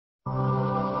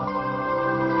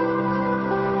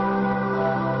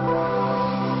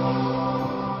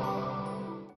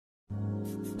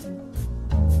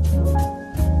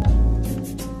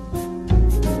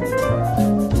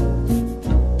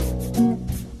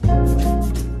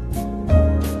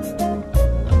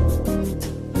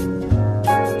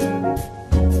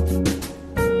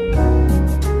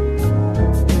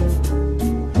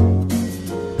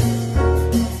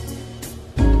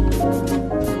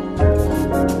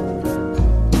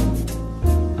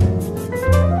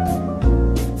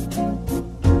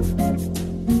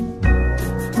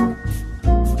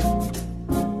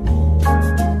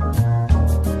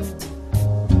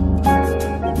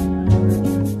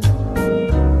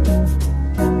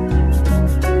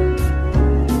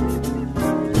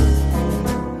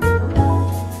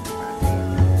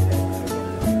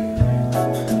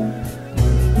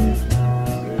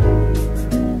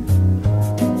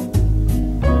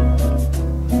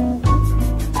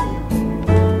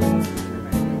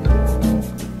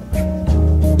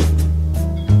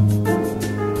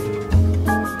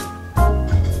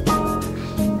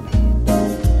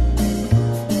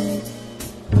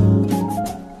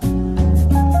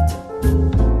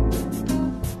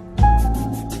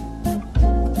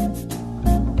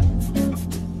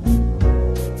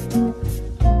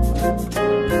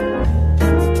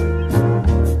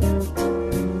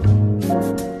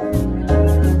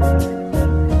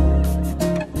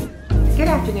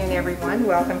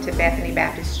welcome to Bethany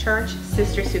Baptist Church,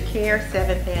 Sisters Who Care,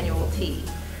 7th Annual Tea.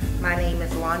 My name is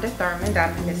Londa Thurmond.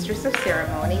 I'm the Mistress of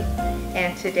Ceremony,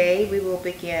 and today we will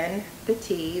begin the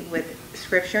tea with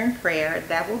scripture and prayer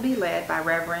that will be led by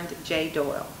Reverend J.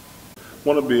 Doyle. I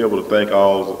want to be able to thank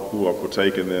all who are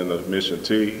partaking in the mission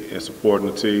tea and supporting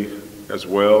the tea, as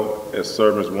well as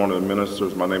serving as one of the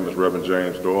ministers. My name is Reverend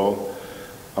James Doyle.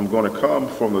 I'm going to come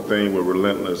from the theme with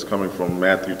relentless, coming from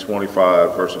Matthew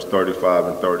 25, verses 35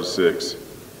 and 36.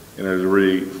 And it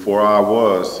reads, "For I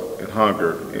was an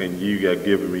hunger, and you got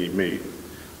given me meat.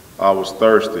 I was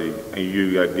thirsty, and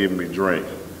you got given me drink.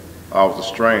 I was a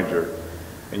stranger,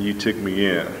 and you took me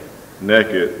in.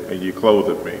 Naked, and you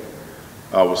clothed me.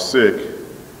 I was sick,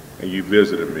 and you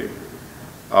visited me.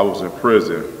 I was in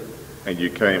prison, and you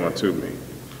came unto me."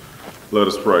 Let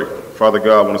us pray. Father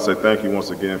God, I want to say thank you once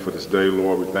again for this day,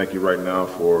 Lord. We thank you right now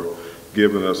for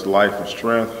giving us life and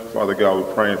strength. Father God,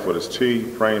 we're praying for this tea,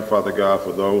 praying, Father God,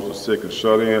 for those who are sick and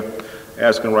shut in,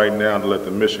 asking right now to let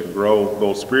the mission grow,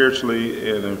 both spiritually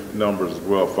and in numbers as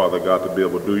well, Father God, to be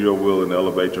able to do your will and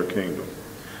elevate your kingdom.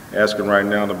 Asking right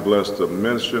now to bless the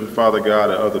mission, Father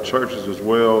God, at other churches as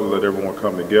well, let everyone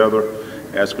come together.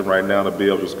 Asking right now to be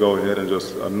able to just go ahead and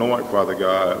just anoint, Father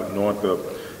God, anoint the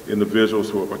individuals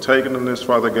who are partaking in this,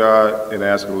 Father God, and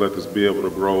asking to let this be able to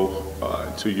grow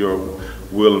into your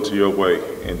will and to your way.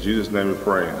 In Jesus' name we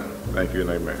pray. Thank you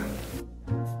and amen.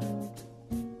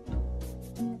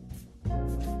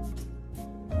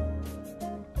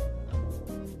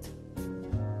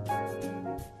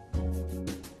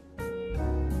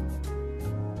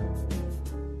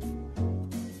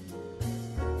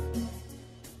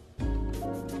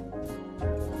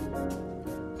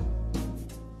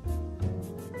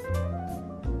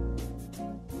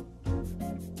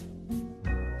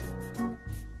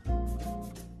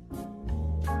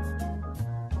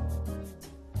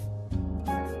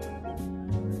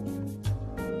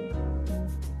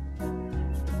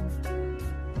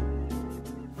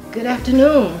 Good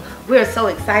afternoon. We're so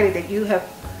excited that you have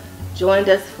joined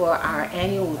us for our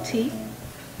annual tea.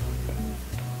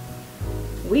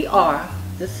 We are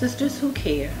the Sisters Who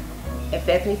Care at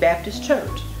Bethany Baptist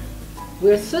Church.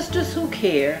 We're sisters who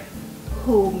care,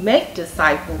 who make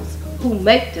disciples, who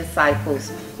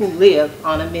live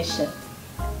on a mission.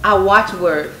 Our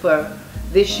watchword for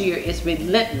this year is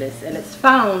relentless, and it's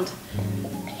found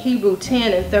Hebrew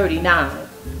 10 and 39.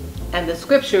 And the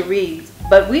scripture reads,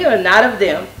 "But we are not of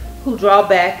them who draw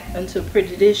back unto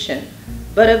perdition,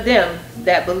 but of them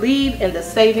that believe in the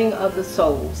saving of the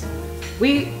souls."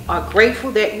 We are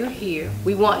grateful that you're here.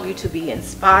 We want you to be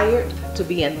inspired, to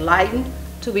be enlightened,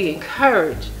 to be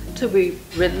encouraged, to be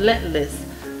relentless,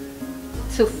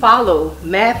 to follow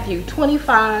Matthew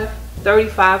 25,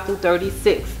 35 through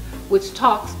 36, which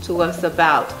talks to us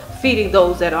about feeding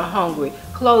those that are hungry,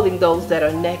 clothing those that are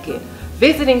naked,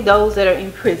 visiting those that are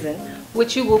in prison,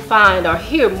 which you will find or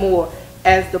hear more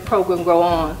as the program go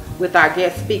on with our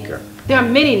guest speaker. There are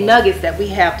many nuggets that we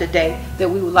have today that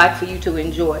we would like for you to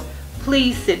enjoy.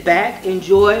 Please sit back,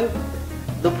 enjoy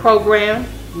the program.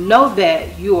 Know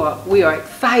that we are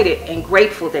excited and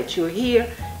grateful that you're here.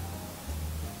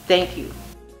 Thank you.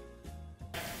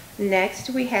 Next,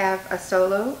 we have a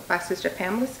solo by Sister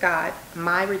Pamela Scott,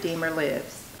 "My Redeemer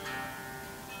Lives."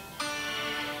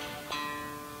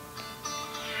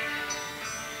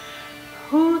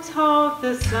 Who taught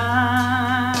the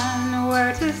sun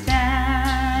where to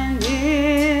stand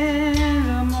in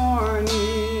the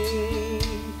morning?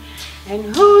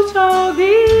 And who told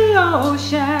the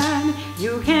ocean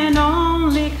you can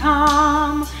only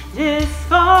come this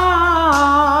far?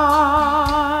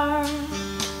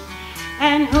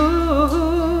 And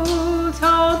who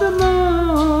told the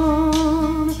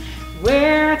moon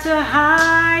where to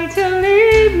hide till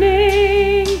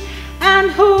evening?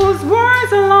 And whose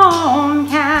words alone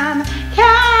can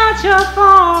catch a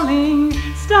falling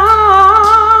star?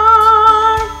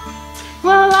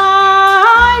 Well,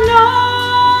 I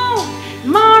know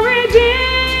my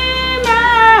Redeemer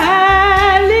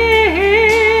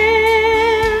lives.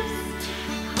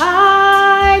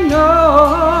 I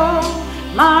know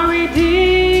my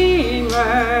Redeemer,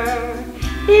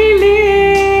 He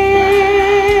lives.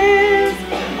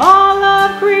 All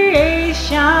of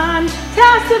creation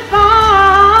testifies,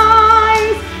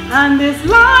 and this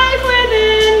life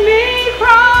within me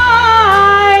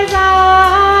cries,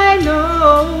 I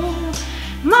know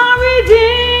my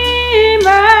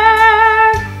Redeemer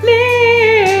lives.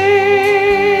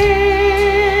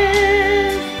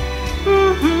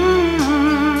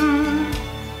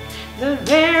 The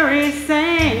very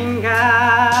same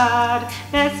God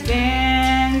that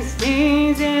spins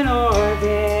things in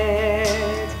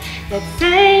orbit, that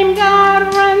same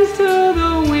God runs to the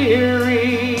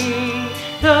weary,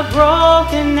 the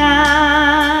broken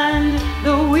and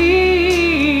the weak,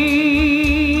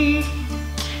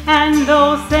 and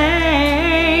those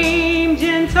same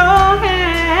gentle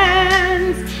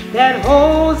hands that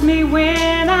holds me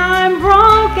when I'm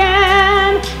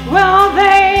broken, well,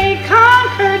 they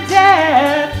conquered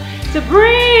death to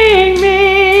bring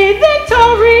me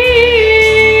victory.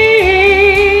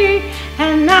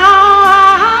 And now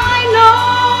I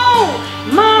know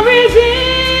my Redeemer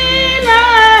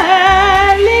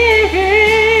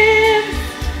lives.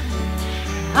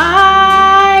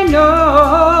 I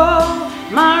know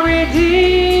my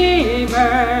Redeemer,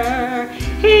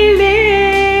 He lives.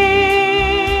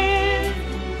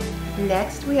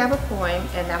 Next, we have a poem,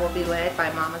 and that will be led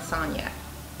by Mama Sonia.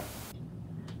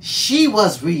 She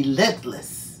was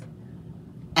relentless,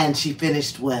 and she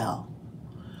finished well.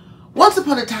 Once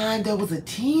upon a time, there was a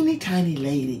teeny tiny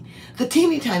lady. The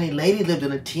teeny tiny lady lived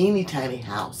in a teeny tiny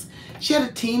house. She had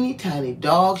a teeny tiny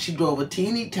dog. She drove a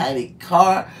teeny tiny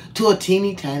car to a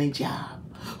teeny tiny job.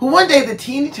 Well, one day, the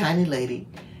teeny tiny lady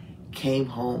came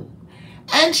home,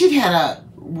 and she'd had a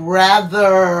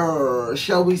rather,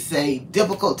 shall we say,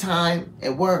 difficult time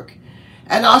at work.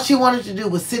 And all she wanted to do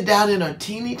was sit down in her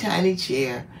teeny tiny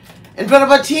chair in front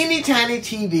of a teeny tiny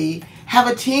TV, have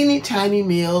a teeny tiny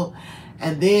meal,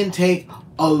 and then take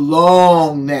a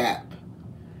long nap.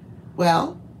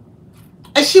 Well,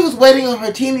 as she was waiting on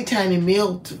her teeny tiny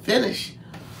meal to finish,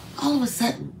 all of a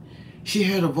sudden, she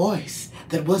heard a voice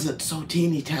that wasn't so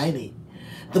teeny tiny.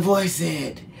 The voice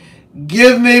said,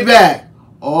 "Give me back.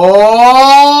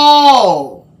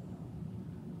 Oh,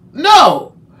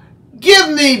 no, give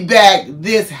me back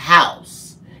this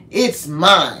house. It's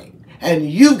mine, and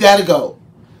you gotta go."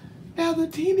 Now the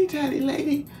teeny tiny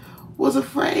lady was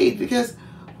afraid, because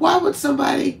why would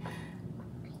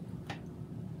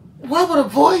a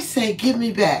voice say, "Give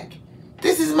me back?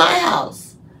 This is my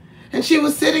house." And she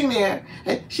was sitting there,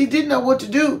 and she didn't know what to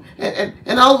do.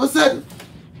 And all of a sudden,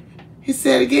 he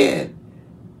said again,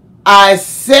 "I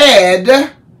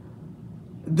said,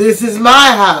 this is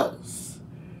my house.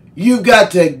 You got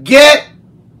to get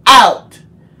out."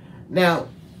 Now,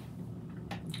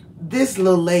 this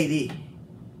little lady,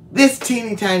 this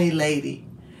teeny tiny lady,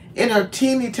 in her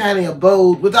teeny tiny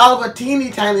abode, with all of her teeny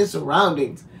tiny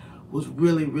surroundings, was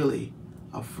really, really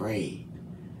afraid.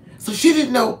 So she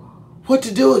didn't know what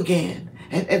to do again.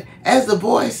 And as the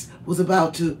voice was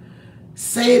about to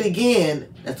say it again,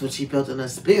 that's what she felt in her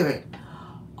spirit,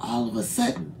 all of a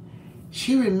sudden,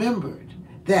 she remembered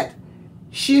that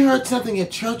she heard something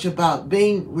at church about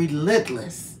being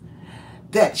relentless,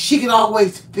 that she could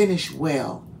always finish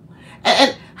well.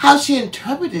 And how she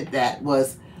interpreted that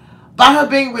was, by her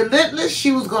being relentless,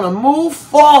 she was going to move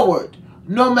forward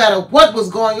no matter what was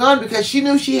going on, because she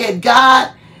knew she had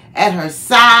God at her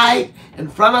side, in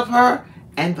front of her,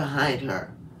 and behind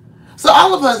her. So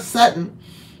all of a sudden,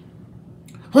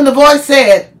 when the voice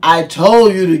said, "I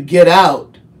told you to get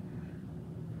out,"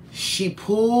 she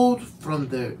pulled from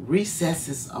the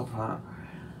recesses of her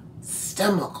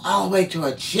stomach all the way to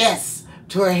her chest,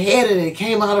 to her head, and it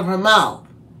came out of her mouth.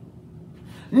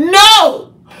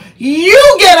 "No!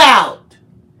 You get out!"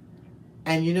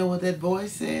 And you know what that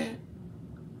voice said?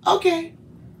 "Okay,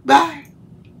 bye."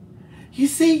 You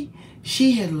see,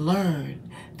 she had learned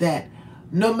that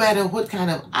no matter what kind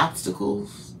of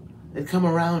obstacles that come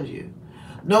around you,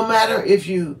 no matter if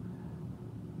you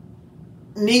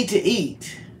need to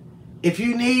eat, if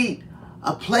you need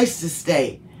a place to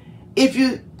stay, if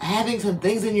you're having some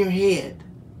things in your head,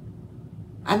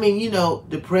 I mean, you know,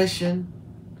 depression,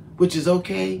 which is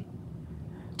okay,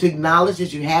 to acknowledge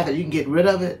that you have it, you can get rid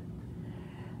of it.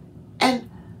 And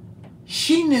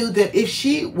she knew that if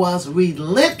she was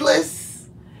relentless,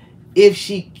 if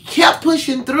she kept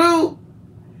pushing through,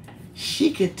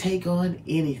 she could take on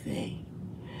anything.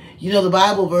 You know, the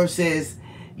Bible verse says,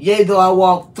 "Yea, though I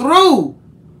walk through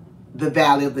the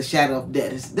valley of the shadow of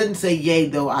death." It doesn't say, "Yea,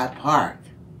 though I part."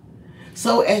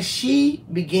 So as she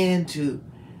began to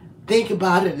think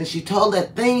about it, and she told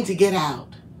that thing to get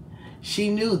out, she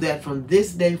knew that from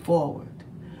this day forward,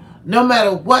 no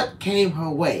matter what came her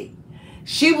way,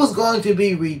 she was going to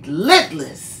be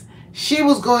relentless. She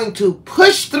was going to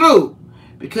push through,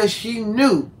 because she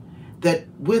knew that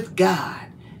with God,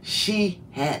 she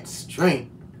had strength.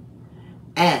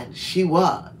 And she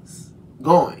was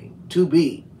going to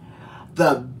be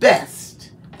the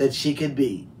best that she could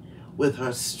be, with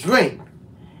her strength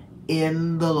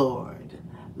in the Lord.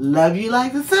 Love you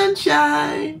like the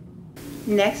sunshine.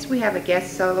 Next, we have a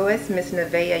guest soloist, Miss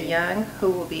Nevaeh Young,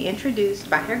 who will be introduced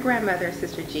by her grandmother,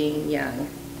 Sister Jean Young.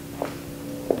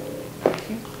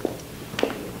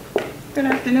 Good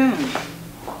afternoon.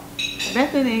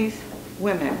 Bethany's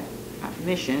women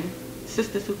mission,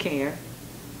 Sisters Who Care,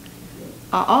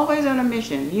 are always on a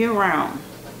mission year round.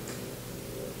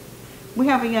 We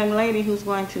have a young lady who's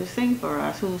going to sing for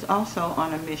us who's also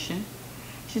on a mission.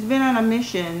 She's been on a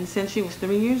mission since she was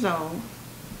 3 years old,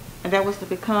 and that was to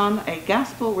become a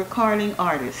gospel recording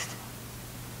artist.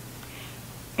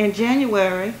 In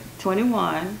January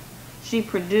 21, she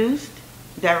produced,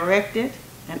 directed,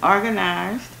 and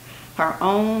organized her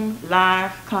own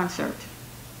live concert.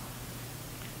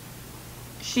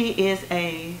 She is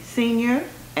a senior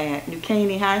at New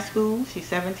Caney High School. She's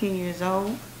 17 years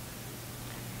old.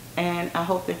 And I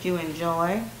hope that you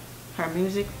enjoy her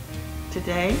music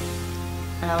today.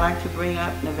 And I'd like to bring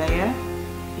up Nevaeh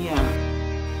Young.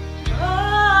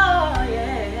 Oh,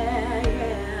 yeah,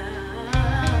 yeah.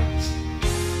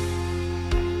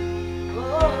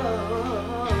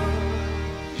 Oh.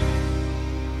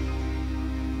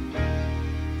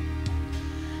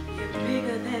 You're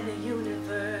bigger than the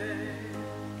universe.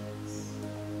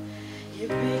 You're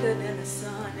bigger than the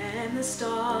sun and the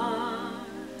stars.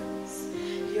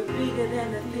 You're bigger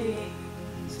than the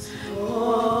things,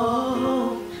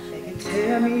 oh, they can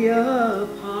tear me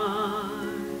apart.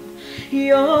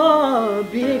 You're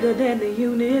bigger than the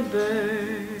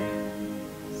universe.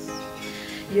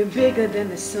 You're bigger than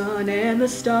the sun and the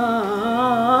stars.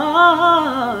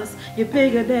 You're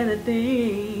bigger than the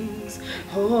things,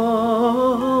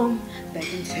 oh, that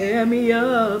can tear me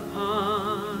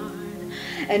apart.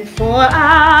 And for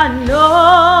I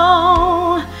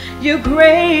know you're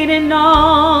great in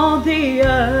all the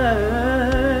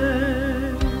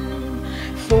earth.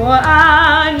 For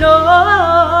I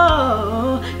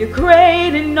know you're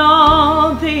great in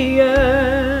all the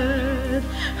earth.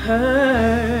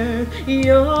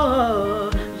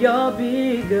 You're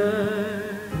bigger.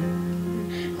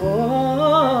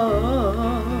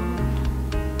 Oh,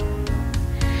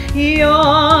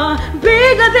 you're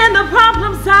bigger than the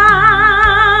problems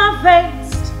I faced.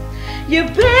 You're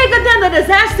bigger than the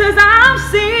disasters I've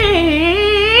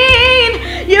seen.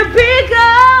 You're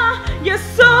bigger. You're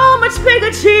so much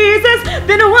bigger, Jesus,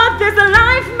 than what this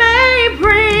life may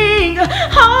bring.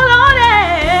 Hold on,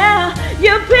 yeah.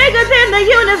 You're bigger than the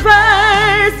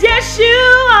universe. Yes,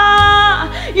 you are.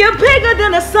 You're bigger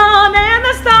than the sun and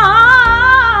the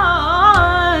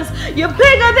stars. You're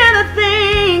bigger than the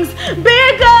things,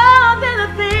 bigger than the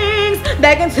things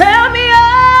that can tear me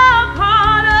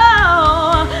apart.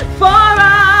 Oh, for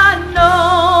I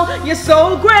know you're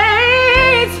so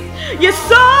great. You're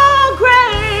so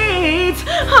great.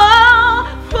 Oh,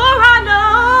 for I know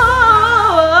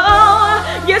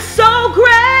you're so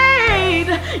great.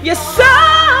 You're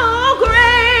so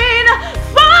great.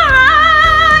 For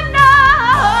I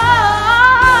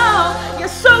know you're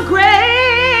so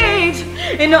great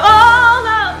in all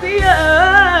of the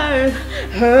earth.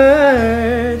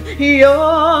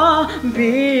 You're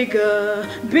bigger,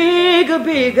 bigger,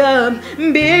 bigger,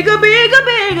 bigger, bigger,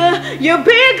 bigger. You're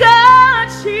bigger,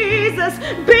 Jesus,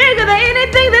 bigger than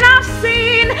anything that I've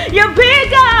seen. You're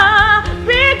bigger,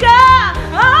 bigger,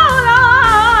 oh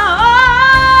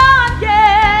Lord,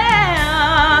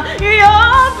 yeah.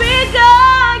 You're bigger,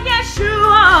 yes you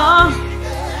are.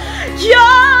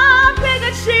 You're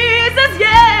bigger, Jesus,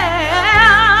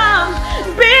 yeah.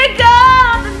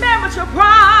 Bigger than marital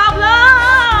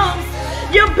problems.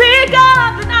 You're bigger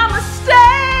than our mistakes.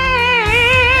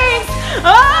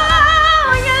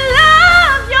 Oh, your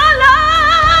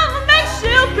love makes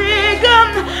you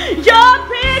bigger. You're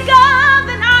bigger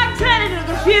than our identity and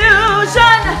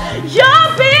confusion. You're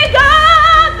bigger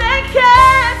than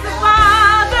cancer,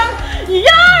 Father.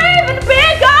 You're even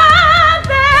bigger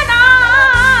than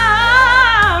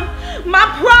my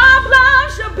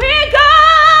problems. You're bigger,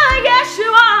 yes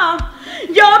you are.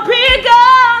 You're bigger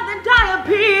than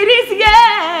diabetes,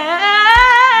 yeah.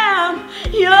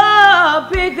 You're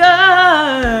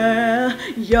bigger.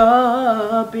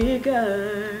 You're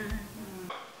bigger.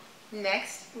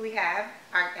 Next, we have,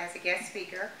 as a guest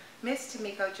speaker, Miss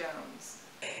Tamiko Jones.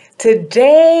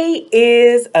 Today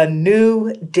is a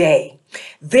new day.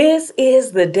 This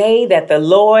is the day that the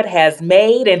Lord has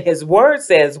made, and His word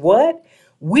says what?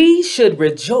 We should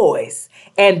rejoice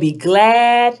and be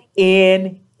glad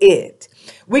in it.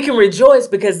 We can rejoice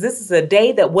because this is a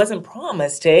day that wasn't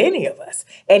promised to any of us.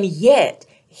 And yet,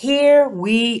 here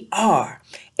we are,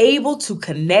 able to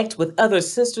connect with other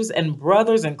sisters and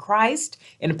brothers in Christ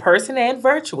in person and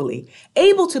virtually,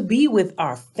 able to be with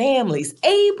our families,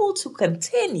 able to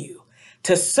continue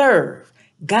to serve.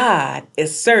 God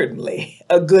is certainly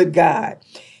a good God.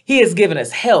 He has given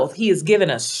us health. He has given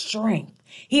us strength.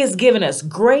 He has given us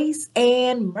grace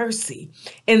and mercy.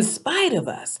 In spite of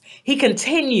us, He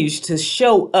continues to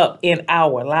show up in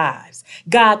our lives.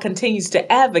 God continues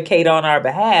to advocate on our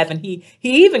behalf, and He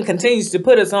even continues to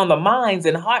put us on the minds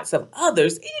and hearts of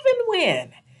others, even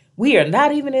when we are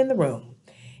not even in the room.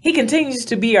 He continues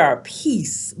to be our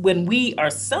peace when we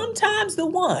are sometimes the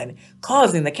one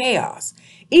causing the chaos,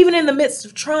 even in the midst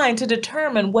of trying to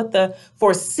determine what the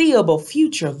foreseeable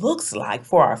future looks like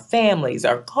for our families,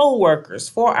 our co-workers,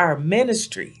 for our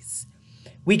ministries.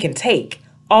 We can take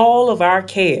all of our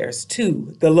cares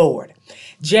to the Lord.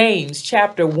 James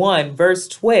chapter 1 verse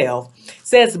 12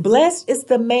 says, "Blessed is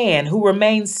the man who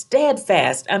remains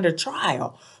steadfast under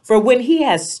trial, for when he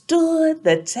has stood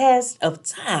the test of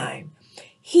time,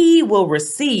 he will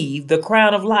receive the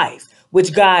crown of life,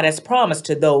 which God has promised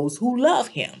to those who love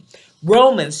Him."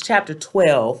 Romans chapter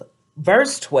 12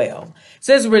 verse 12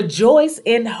 says, "Rejoice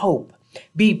in hope,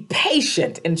 be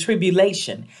patient in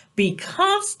tribulation, be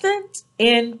constant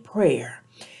in prayer."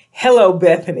 Hello,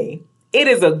 Bethany. It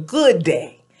is a good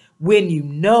day when you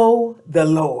know the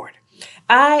Lord.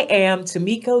 I am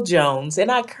Tamiko Jones,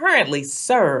 and I currently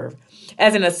serve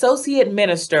as an associate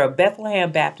minister of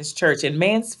Bethlehem Baptist Church in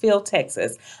Mansfield,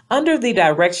 Texas, under the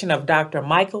direction of Dr.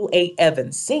 Michael A.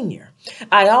 Evans, Sr.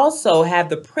 I also have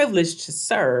the privilege to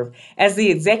serve as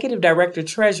the executive director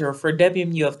treasurer for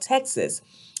WMU of Texas,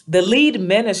 the lead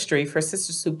ministry for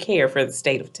Sisters Who Care for the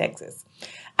state of Texas.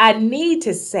 I need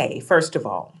to say, first of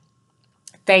all,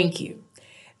 thank you.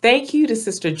 Thank you to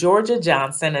Sister Georgia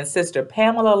Johnson and Sister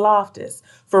Pamela Loftus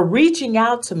for reaching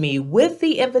out to me with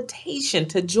the invitation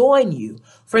to join you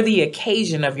for the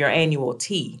occasion of your annual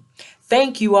tea.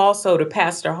 Thank you also to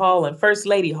Pastor Hall and First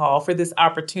Lady Hall for this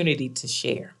opportunity to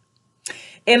share.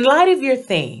 In light of your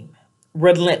theme,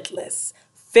 relentless,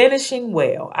 finishing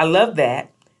well, I love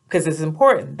that because it's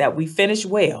important that we finish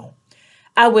well.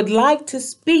 I would like to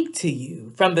speak to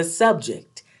you from the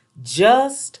subject,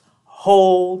 just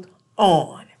hold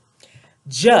on.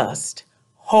 Just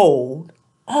hold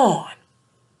on.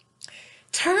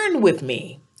 Turn with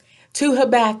me to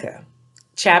Habakkuk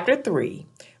chapter 3,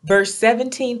 verse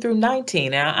 17 through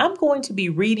 19. Now, I'm going to be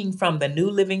reading from the New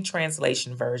Living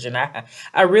Translation version.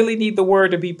 I really need the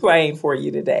word to be plain for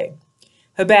you today.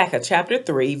 Habakkuk chapter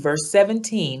 3, verse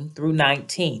 17 through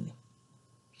 19.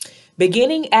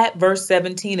 Beginning at verse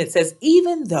 17, it says,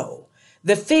 "Even though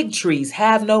the fig trees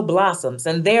have no blossoms,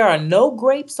 and there are no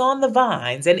grapes on the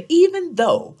vines, and even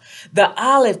though the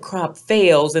olive crop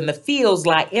fails, and the fields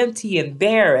lie empty and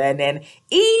barren, and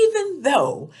even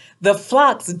though the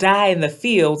flocks die in the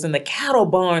fields, and the cattle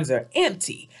barns are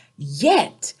empty,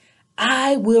 yet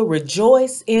I will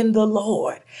rejoice in the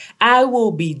Lord. I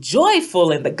will be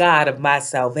joyful in the God of my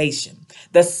salvation.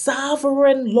 The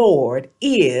sovereign Lord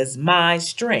is my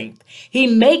strength. He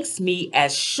makes me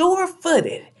as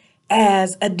sure-footed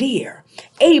as a deer,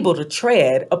 able to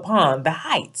tread upon the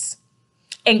heights."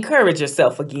 Encourage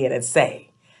yourself again and say,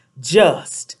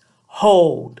 just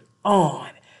hold on.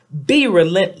 Be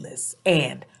relentless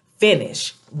and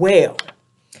finish well.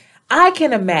 I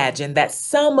can imagine that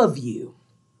some of you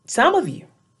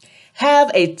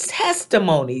have a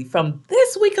testimony from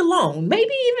this week alone,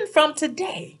 maybe even from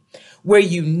today, where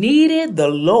you needed the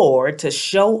Lord to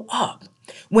show up.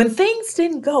 When things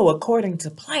didn't go according to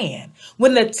plan,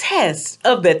 when the test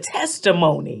of the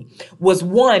testimony was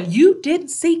one you didn't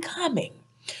see coming,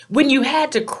 when you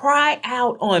had to cry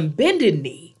out on bended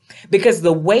knee because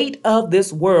the weight of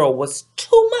this world was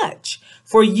too much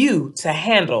for you to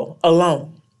handle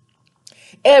alone.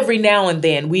 Every now and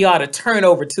then we ought to turn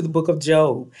over to the book of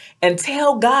Job and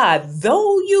tell God,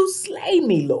 "Though you slay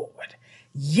me, Lord,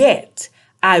 yet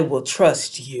I will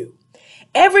trust you."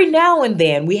 Every now and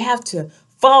then we have to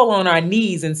fall on our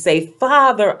knees and say,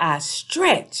 "Father, I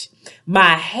stretch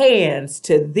my hands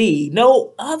to thee.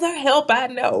 No other help I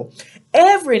know."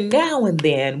 Every now and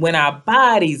then when our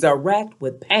bodies are racked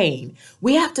with pain,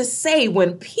 we have to say,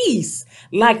 "When peace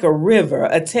like a river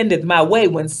attendeth my way,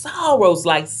 when sorrows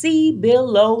like sea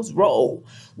billows roll,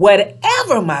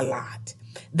 whatever my lot,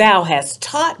 thou hast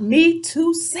taught me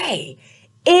to say,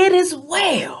 it is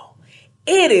well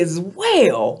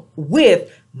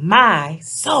with my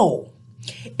soul."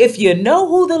 If you know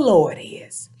who the Lord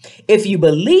is, if you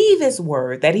believe His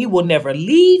word that He will never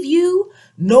leave you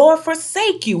nor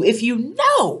forsake you, if you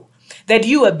know that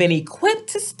you have been equipped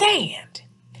to stand,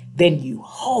 then you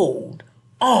hold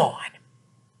on.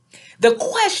 The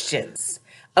questions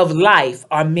of life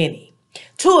are many.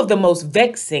 Two of the most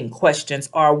vexing questions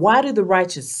are, why do the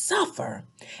righteous suffer?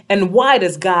 And why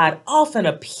does God often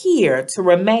appear to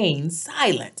remain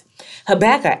silent?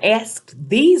 Habakkuk asked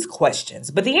these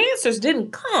questions, but the answers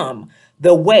didn't come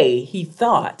the way he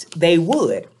thought they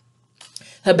would.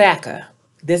 Habakkuk,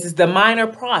 this is the minor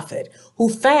prophet who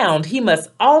found he must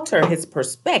alter his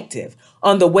perspective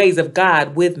on the ways of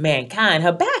God with mankind.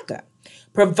 Habakkuk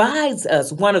provides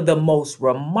us one of the most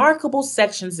remarkable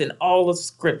sections in all of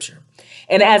Scripture.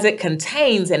 And as it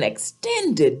contains an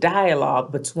extended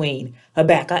dialogue between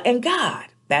Habakkuk and God,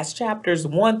 that's chapters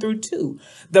 1 through 2,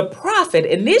 the prophet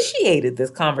initiated this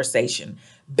conversation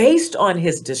based on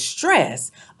his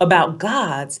distress about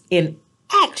God's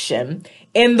inaction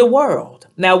in the world.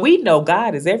 Now, we know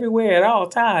God is everywhere at all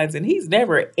times and he's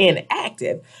never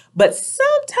inactive, but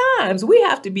sometimes we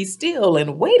have to be still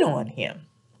and wait on him.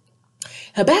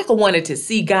 Habakkuk wanted to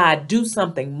see God do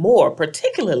something more,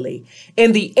 particularly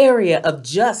in the area of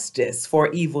justice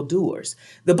for evildoers.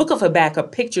 The book of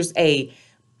Habakkuk pictures a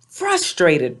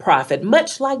frustrated prophet,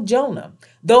 much like Jonah,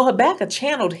 though Habakkuk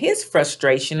channeled his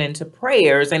frustration into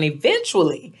prayers and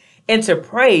eventually into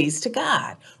praise to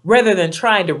God, rather than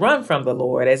trying to run from the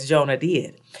Lord as Jonah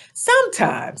did.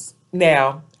 Sometimes,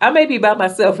 now, I may be by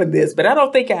myself in this, but I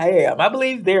don't think I am. I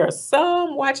believe there are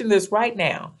some watching this right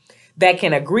now that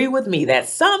can agree with me that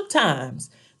sometimes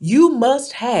you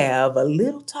must have a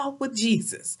little talk with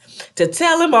Jesus to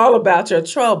tell him all about your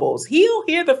troubles. He'll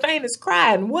hear the faintest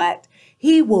cry, and what?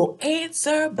 He will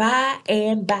answer by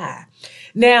and by.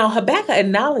 Now, Habakkuk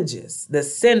acknowledges the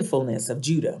sinfulness of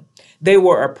Judah. They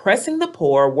were oppressing the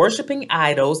poor, worshiping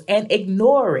idols, and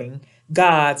ignoring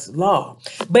God's law.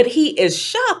 But he is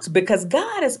shocked because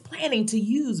God is planning to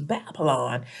use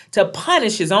Babylon to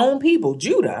punish his own people,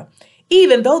 Judah,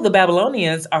 even though the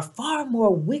Babylonians are far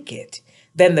more wicked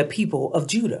than the people of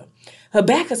Judah.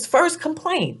 Habakkuk's first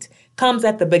complaint comes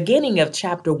at the beginning of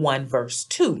chapter 1, verse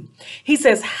 2. He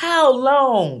says, "How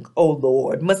long, O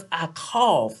Lord, must I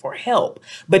call for help,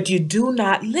 but you do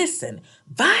not listen?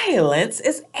 Violence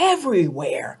is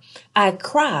everywhere. I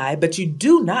cry, but you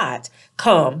do not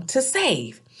come to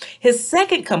save." His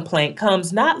second complaint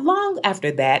comes not long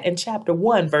after that in chapter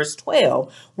 1, verse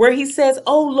 12, where he says,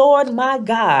 "O Lord, my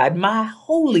God, my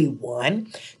Holy One,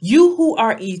 you who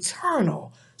are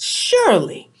eternal,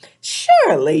 surely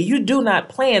you do not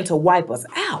plan to wipe us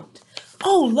out.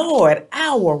 O Lord,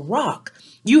 our rock,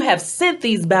 you have sent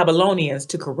these Babylonians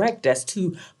to correct us,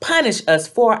 to punish us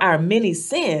for our many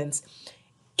sins."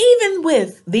 Even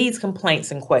with these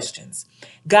complaints and questions,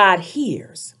 God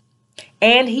hears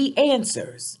and he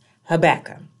answers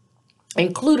Habakkuk.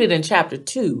 Included in chapter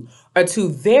 2 are two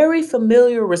very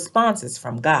familiar responses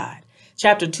from God.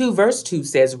 Chapter 2, verse 2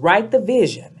 says, "Write the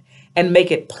vision and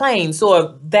make it plain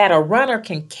so that a runner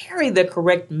can carry the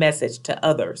correct message to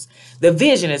others." The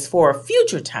vision is for a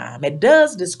future time. It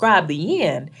does describe the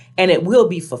end, and it will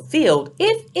be fulfilled.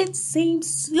 If it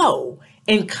seems slow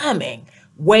in coming,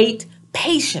 wait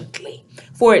patiently,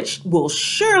 for it will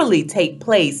surely take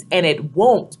place and it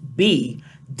won't be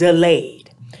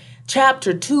delayed.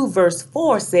 Chapter 2, verse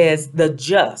 4 says, "The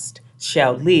just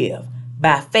shall live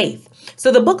by faith."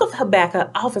 So the book of Habakkuk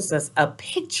offers us a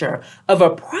picture of a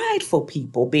prideful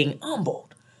people being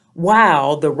humbled,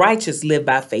 while the righteous live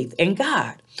by faith in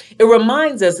God. It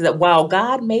reminds us that while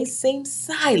God may seem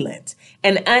silent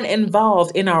and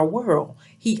uninvolved in our world,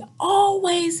 he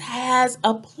always has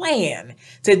a plan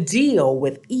to deal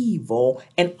with evil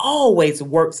and always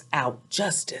works out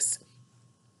justice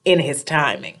in his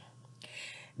timing.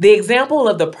 The example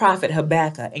of the prophet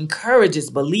Habakkuk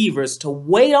encourages believers to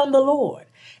wait on the Lord,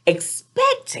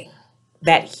 expecting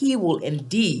that he will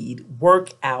indeed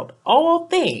work out all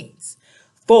things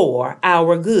for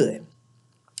our good.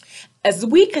 As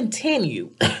we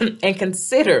continue and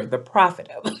consider the prophet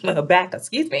Habakkuk,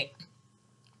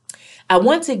 I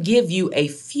want to give you a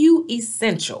few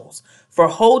essentials for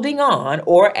holding on,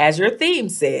 or as your theme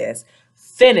says,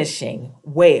 finishing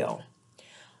well.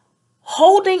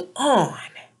 Holding on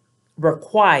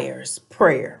requires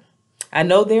prayer. I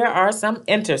know there are some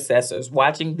intercessors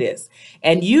watching this,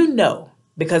 and you know,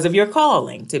 because of your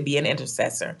calling to be an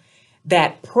intercessor,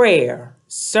 that prayer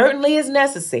certainly is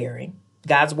necessary.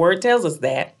 God's word tells us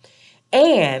that,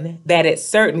 and that it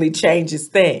certainly changes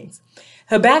things.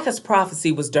 Habakkuk's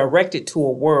prophecy was directed to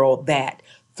a world that,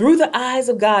 through the eyes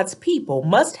of God's people,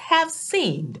 must have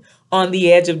seemed on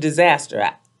the edge of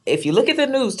disaster. If you look at the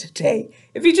news today,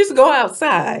 if you just go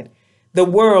outside, the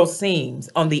world seems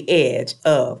on the edge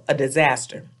of a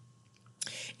disaster.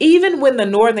 Even when the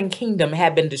northern kingdom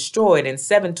had been destroyed in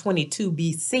 722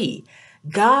 BC,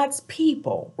 God's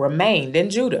people remained in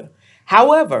Judah.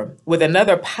 However, with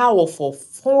another powerful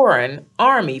foreign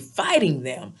army fighting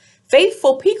them,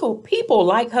 faithful people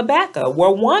like Habakkuk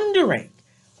were wondering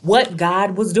what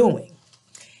God was doing.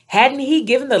 Hadn't he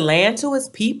given the land to his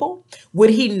people? Would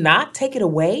he not take it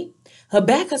away?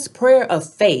 Habakkuk's prayer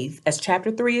of faith, as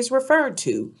chapter 3 is referred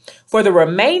to, for the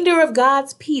remainder of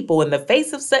God's people in the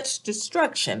face of such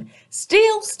destruction,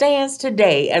 still stands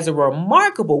today as a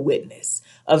remarkable witness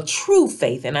of true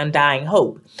faith and undying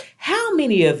hope. How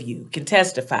many of you can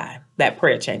testify that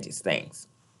prayer changes things?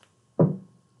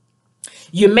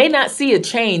 You may not see a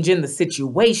change in the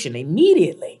situation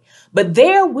immediately, but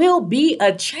there will be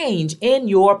a change in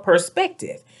your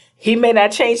perspective. He may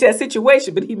not change that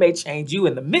situation, but he may change you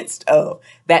in the midst of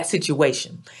that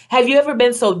situation. Have you ever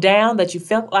been so down that you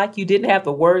felt like you didn't have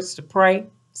the words to pray?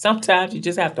 Sometimes you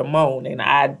just have to moan, and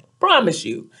I promise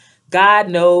you, God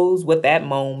knows what that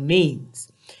moan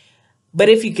means. But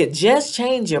if you could just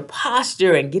change your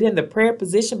posture and get in the prayer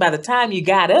position by the time you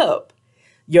got up,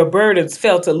 your burdens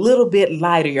felt a little bit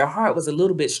lighter, your heart was a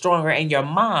little bit stronger, and your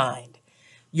mind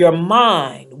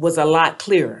was a lot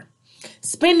clearer.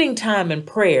 Spending time in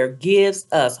prayer gives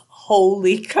us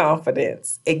holy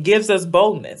confidence. It gives us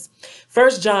boldness.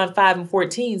 1 John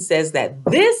 5:14 says that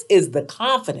this is the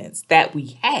confidence that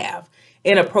we have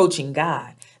in approaching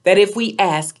God, that if we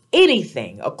ask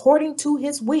anything according to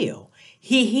his will,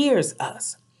 he hears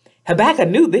us. Habakkuk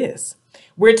knew this.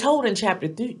 We're told in chapter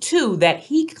 2 that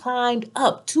he climbed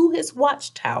up to his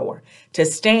watchtower to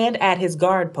stand at his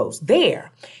guard post.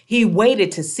 There, he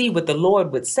waited to see what the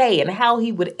Lord would say and how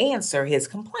he would answer his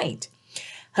complaint.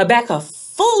 Habakkuk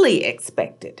fully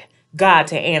expected God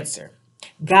to answer,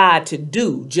 God to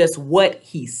do just what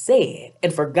he said,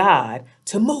 and for God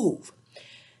to move.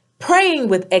 Praying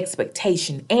with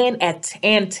expectation and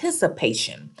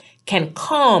anticipation can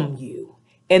calm you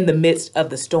in the midst of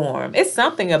the storm. It's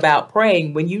something about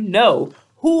praying when you know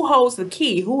who holds the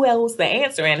key, who holds the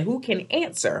answer, and who can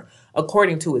answer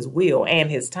according to his will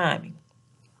and his timing.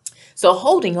 So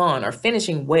holding on or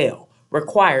finishing well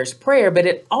requires prayer, but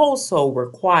it also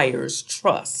requires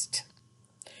trust.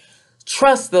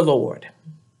 Trust the Lord.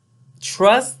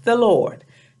 Trust the Lord,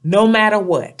 no matter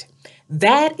what.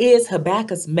 That is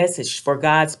Habakkuk's message for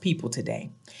God's people today.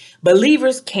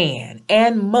 Believers can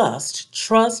and must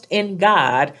trust in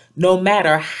God no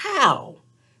matter how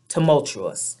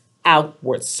tumultuous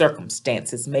outward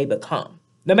circumstances may become.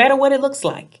 No matter what it looks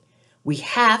like, we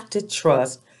have to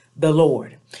trust the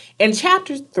Lord. In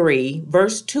chapter 3,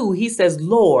 verse 2, he says,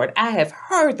 Lord, I have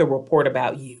heard the report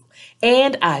about you,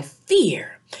 and I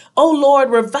fear. O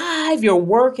Lord, revive your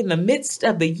work in the midst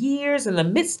of the years. In the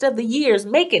midst of the years,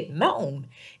 make it known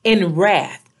in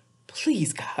wrath.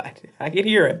 Please, God, I can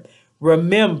hear him.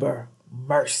 Remember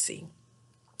mercy.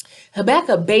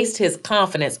 Habakkuk based his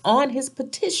confidence on his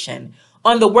petition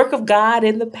on the work of God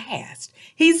in the past.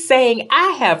 He's saying,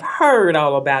 I have heard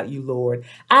all about you, Lord.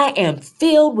 I am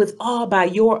filled with awe by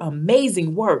your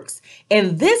amazing works.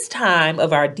 In this time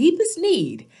of our deepest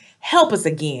need, help us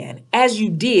again, as you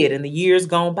did in the years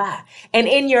gone by. And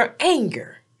in your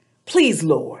anger, please,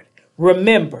 Lord,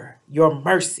 remember your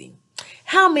mercy.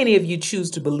 How many of you choose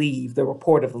to believe the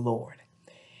report of the Lord?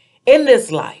 In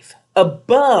this life,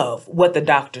 above what the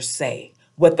doctors say,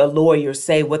 what the lawyers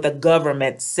say, what the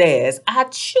government says, I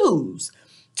choose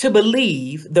to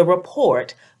believe the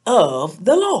report of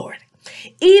the Lord.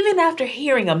 Even after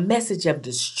hearing a message of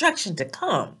destruction to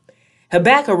come,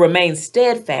 Habakkuk remains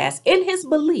steadfast in his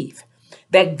belief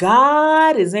that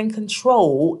God is in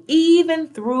control even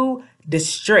through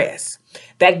distress,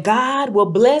 that God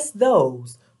will bless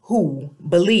those who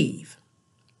believe.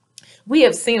 We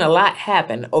have seen a lot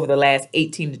happen over the last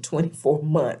 18 to 24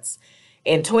 months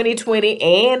in 2020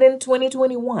 and in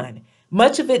 2021,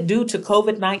 much of it due to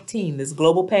COVID-19, this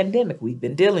global pandemic we've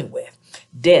been dealing with.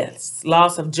 Deaths,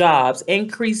 loss of jobs,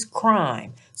 increased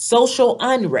crime, social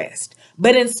unrest.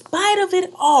 But in spite of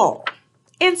it all,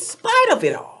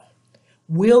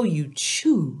 will you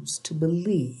choose to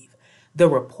believe the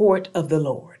report of the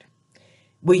Lord?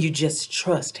 Will you just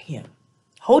trust him?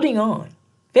 Holding on,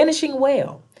 finishing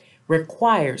well,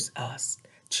 requires us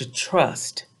to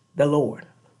trust the Lord.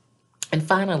 And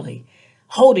finally,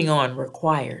 holding on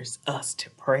requires us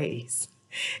to praise.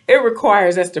 It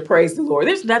requires us to praise the Lord.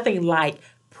 There's nothing like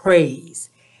praise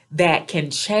that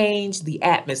can change the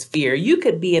atmosphere. You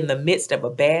could be in the midst of a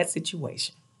bad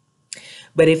situation,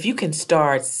 but if you can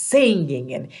start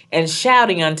singing and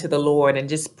shouting unto the Lord and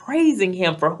just praising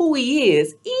him for who he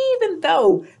is, even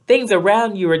though things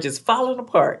around you are just falling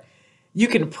apart, you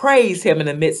can praise him in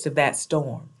the midst of that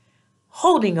storm.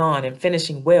 Holding on and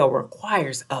finishing well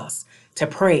requires us to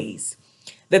praise.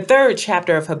 The third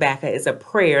chapter of Habakkuk is a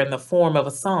prayer in the form of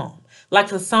a psalm. Like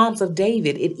the Psalms of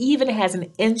David, it even has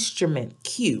an instrument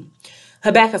cue.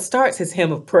 Habakkuk starts his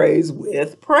hymn of praise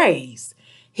with praise.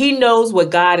 He knows what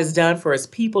God has done for his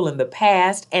people in the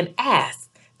past and asks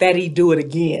that he do it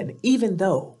again, even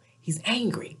though he He's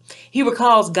angry. He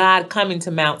recalls God coming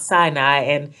to Mount Sinai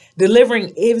and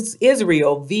delivering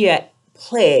Israel via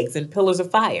plagues and pillars of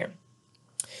fire.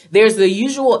 There's the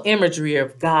usual imagery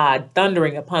of God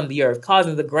thundering upon the earth,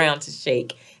 causing the ground to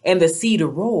shake and the sea to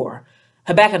roar.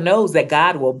 Habakkuk knows that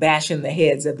God will bash in the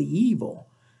heads of the evil.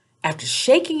 After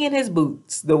shaking in his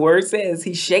boots, the word says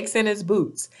he shakes in his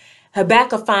boots,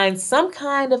 Habakkuk finds some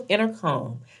kind of inner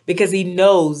calm because he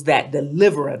knows that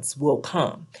deliverance will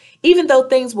come. Even though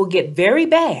things will get very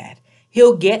bad,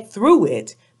 he'll get through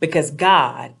it because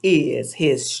God is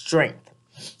his strength.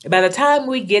 By the time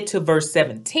we get to verse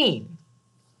 17,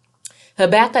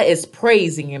 Habakkuk is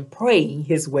praising and praying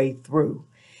his way through.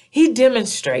 He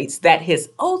demonstrates that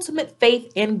his ultimate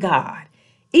faith in God,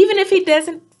 even if he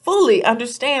doesn't fully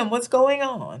understand what's going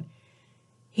on,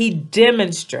 he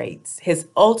demonstrates his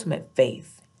ultimate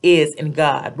faith is in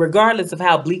God. Regardless of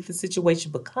how bleak the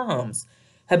situation becomes,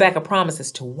 Habakkuk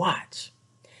promises to watch,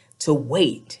 to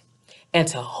wait, and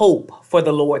to hope for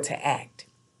the Lord to act.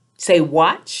 Say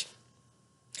watch,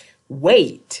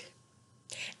 wait,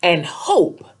 and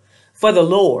hope for the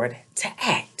Lord to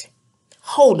act.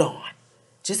 Hold on.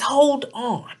 Just hold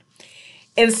on.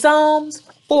 In Psalms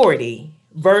 40,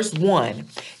 verse 1,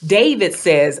 David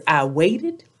says, I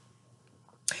waited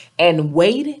and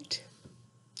waited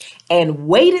and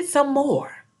waited some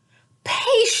more,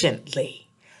 patiently,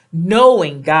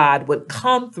 knowing God would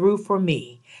come through for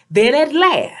me. Then at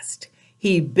last,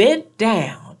 he bent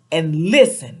down and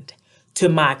listened to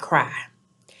my cry.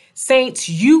 Saints,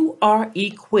 you are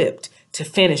equipped to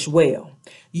finish well.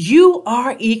 You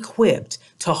are equipped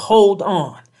to hold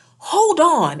on. Hold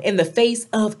on in the face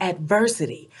of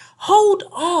adversity. Hold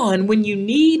on when you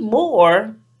need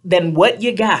more than what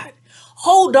you got.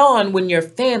 Hold on when your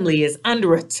family is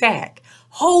under attack.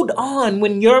 Hold on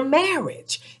when your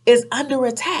marriage is under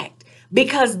attack.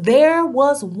 Because there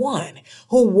was one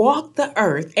who walked the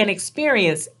earth and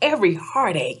experienced every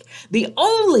heartache, the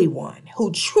only one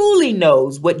who truly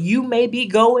knows what you may be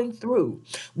going through,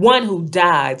 one who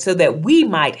died so that we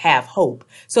might have hope,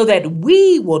 so that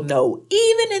we will know,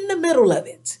 even in the middle of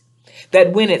it,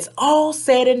 that when it's all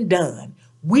said and done,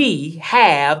 we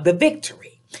have the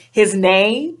victory. His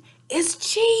name is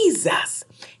Jesus.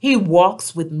 He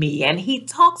walks with me and he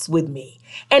talks with me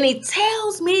and he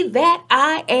tells me that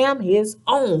I am his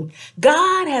own.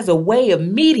 God has a way of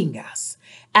meeting us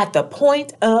at the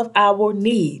point of our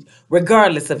need.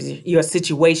 Regardless of your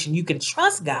situation, you can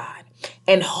trust God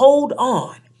and hold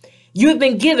on. You have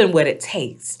been given what it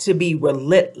takes to be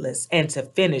relentless and to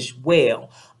finish well.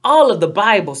 All of the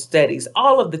Bible studies,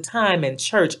 all of the time in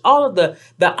church, all of the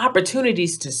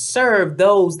opportunities to serve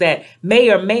those that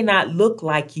may or may not look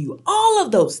like you, all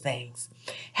of those things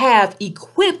have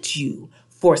equipped you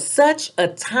for such a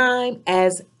time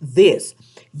as this.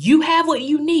 You have what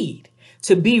you need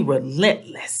to be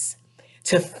relentless,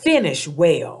 to finish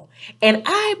well. And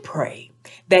I pray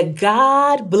that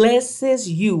God blesses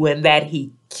you and that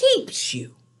he keeps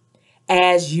you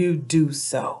as you do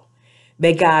so.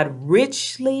 May God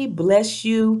richly bless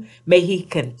you. May he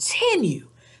continue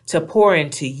to pour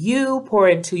into you, pour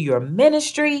into your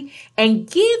ministry, and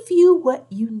give you what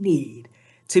you need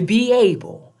to be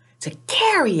able to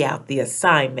carry out the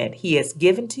assignment he has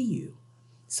given to you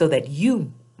so that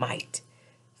you might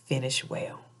finish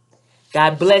well.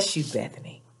 God bless you,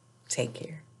 Bethany. Take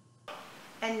care.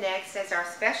 And next, as our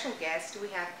special guest, we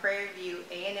have Prairie View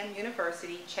A&M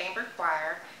University Chamber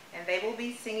Choir, and they will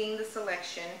be singing the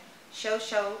selection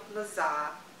Shosho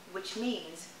Laza, which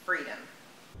means freedom.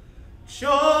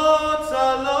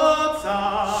 Shota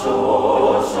lota,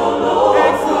 shosho lota,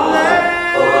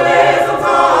 oleza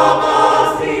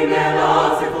tama,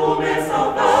 simela se come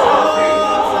sauta.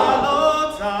 Shota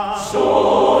lota,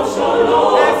 shosho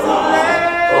lota,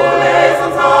 oleza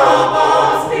tama,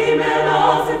 simela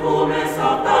se come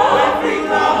sauta.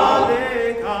 Afrika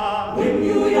baleka, when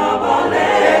you ya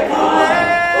baleka,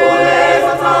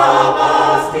 oleza tama,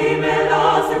 simela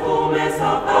se come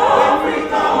sauta.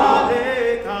 Afrika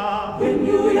baleka, when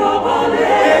you ya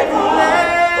baleka,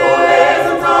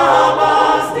 oleza tama,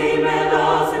 simela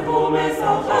se come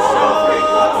sauta.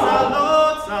 Afrika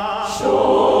salota,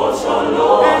 shosho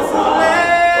lota,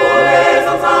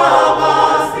 oleza tama,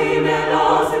 simela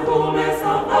se come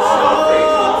sauta.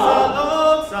 Afrika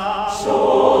salota,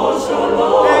 shosho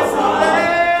lota,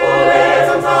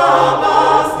 oleza tama,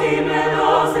 simela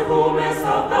se come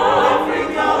sauta.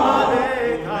 Afrika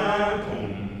baleka,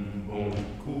 boom boom,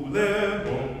 coole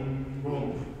boom boom,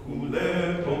 coole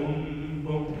boom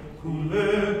boom, coole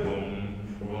boom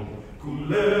boom,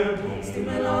 coole boom.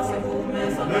 Stimela se come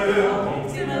sauta,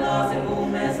 stimela se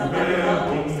come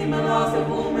sauta.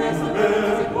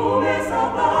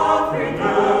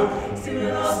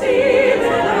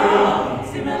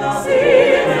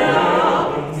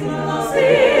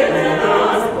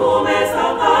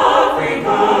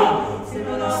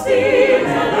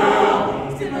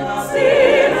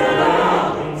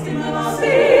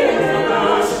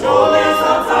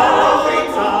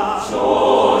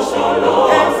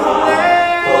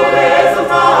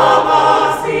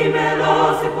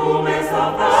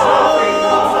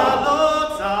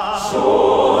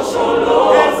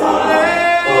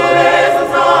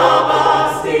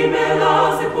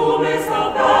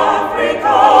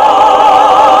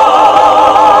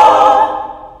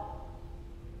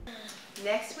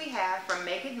 Next we have from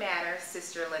Make It Matter,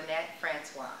 Sister Lynette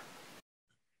Francois.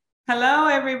 Hello,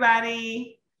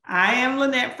 everybody. I am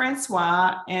Lynette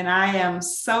Francois, and I am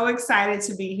so excited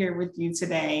to be here with you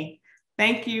today.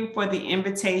 Thank you for the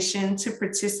invitation to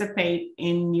participate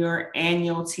in your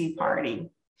annual tea party.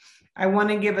 I want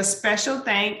to give a special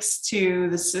thanks to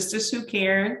the Sisters Who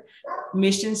Care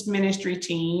Missions Ministry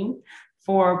team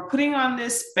for putting on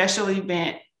this special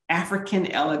event, African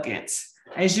Elegance.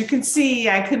 As you can see,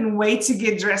 I couldn't wait to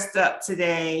get dressed up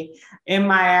today in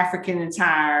my African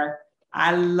attire.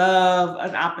 I love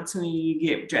an opportunity to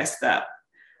get dressed up.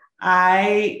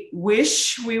 I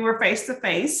wish we were face to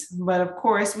face, but of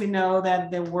course we know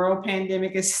that the world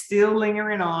pandemic is still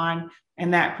lingering on,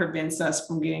 and that prevents us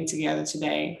from getting together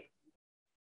today.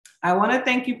 I want to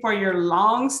thank you for your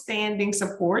long-standing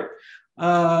support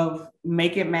of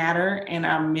Make It Matter and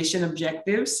our mission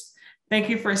objectives. Thank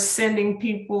you for sending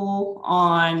people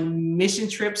on mission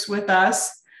trips with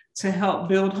us to help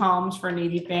build homes for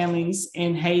needy families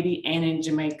in Haiti and in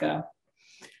Jamaica.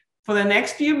 For the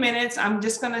next few minutes, I'm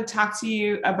just going to talk to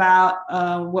you about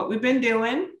what we've been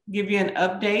doing, give you an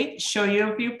update, show you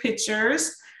a few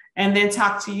pictures, and then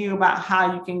talk to you about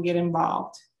how you can get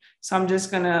involved. So I'm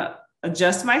just going to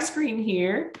adjust my screen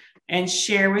here and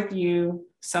share with you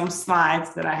some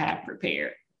slides that I have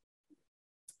prepared.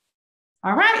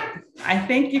 All right, I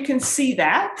think you can see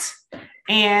that.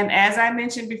 And as I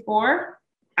mentioned before,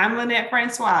 I'm Lynette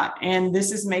Francois, and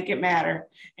this is Make It Matter.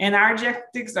 And our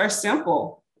objectives are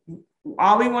simple.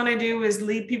 All we want to do is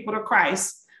lead people to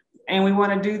Christ, and we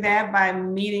want to do that by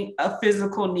meeting a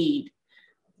physical need.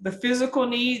 The physical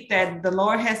need that the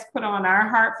Lord has put on our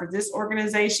heart for this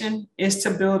organization is to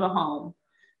build a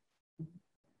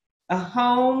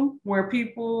home where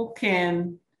people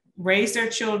can raise their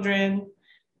children,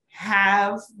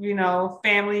 have,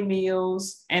 family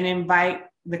meals, and invite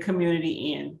the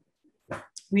community in.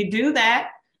 We do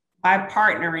that by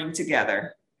partnering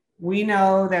together. We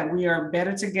know that we are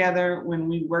better together when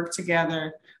we work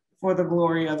together for the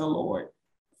glory of the Lord.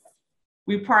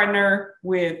 We partner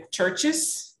with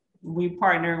churches. We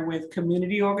partner with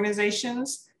community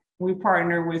organizations. We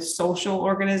partner with social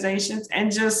organizations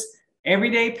and just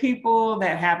everyday people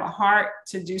that have a heart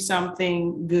to do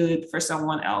something good for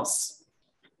someone else.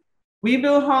 We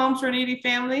build homes for needy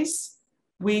families.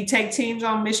 We take teams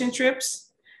on mission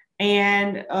trips,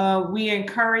 and we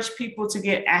encourage people to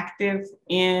get active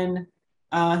in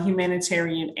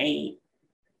humanitarian aid.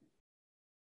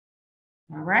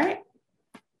 All right.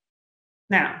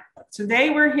 Now,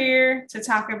 today we're here to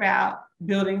talk about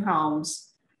building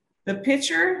homes. The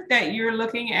picture that you're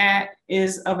looking at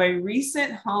is of a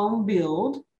recent home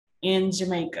build in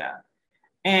Jamaica.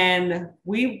 And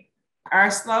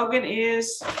our slogan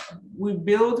is, we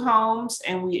build homes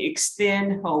and we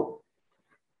extend hope.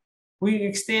 We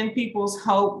extend people's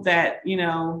hope that,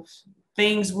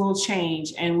 things will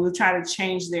change, and we'll try to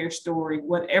change their story,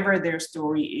 whatever their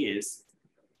story is.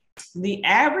 The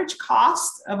average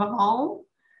cost of a home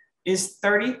is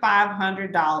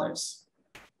 $3,500.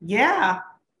 Yeah,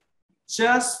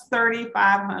 just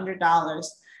 $3,500.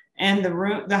 And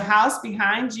the house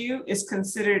behind you is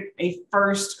considered a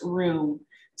first room.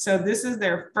 So this is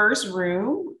their first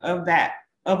room of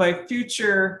a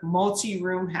future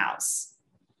multi-room house.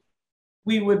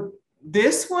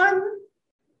 This one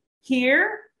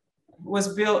here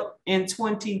was built in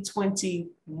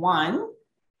 2021.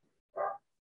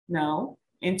 No,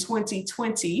 in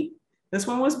 2020. This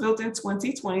one was built in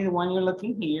 2020, the one you're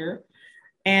looking here.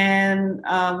 And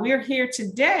we're here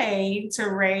today to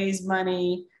raise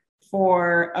money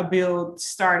for a build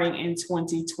starting in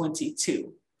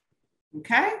 2022.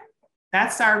 Okay,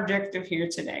 that's our objective here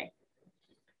today.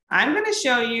 I'm going to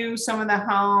show you some of the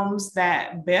homes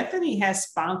that Bethany has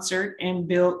sponsored and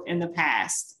built in the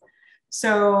past.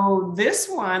 So this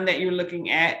one that you're looking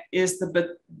at is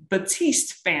the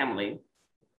Baptiste family.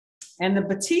 And the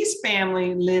Baptiste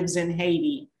family lives in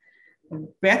Haiti.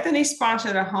 Bethany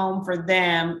sponsored a home for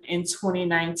them in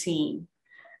 2019.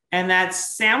 And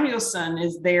that's Samuelson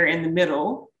is there in the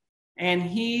middle. And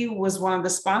he was one of the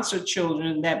sponsored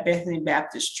children that Bethany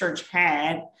Baptist Church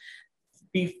had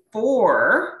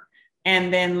before.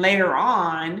 And then later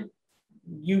on,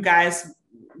 you guys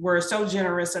were so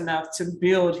generous enough to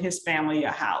build his family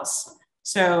a house.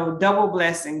 So double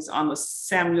blessings on the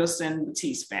Samuelson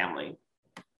Batiste family.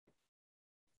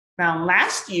 Now,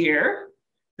 last year,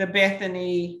 the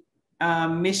Bethany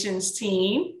missions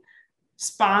team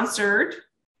sponsored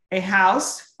a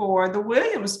house for the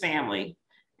Williams family.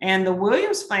 And the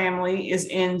Williams family is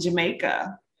in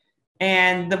Jamaica.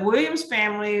 And the Williams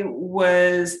family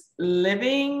was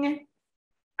living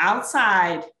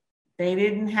outside. They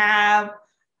didn't have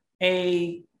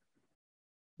a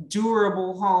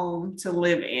durable home to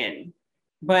live in,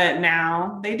 but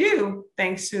now they do,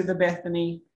 thanks to the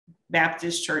Bethany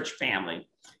Baptist Church family.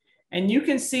 And you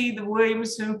can see the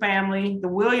Williamson family, the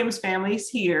Williams family's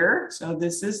here. So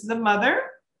this is the mother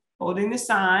holding the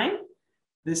sign.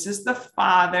 This is the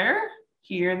father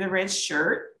here in the red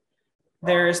shirt.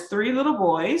 There's 3 little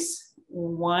boys,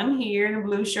 one here in a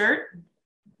blue shirt,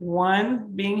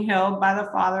 one being held by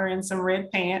the father in some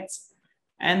red pants,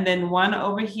 and then one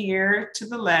over here to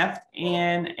the left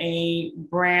in a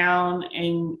brown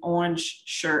and orange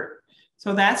shirt.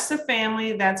 So that's the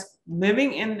family that's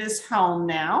living in this home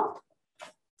now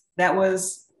that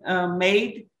was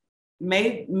made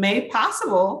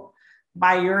possible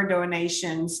by your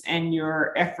donations and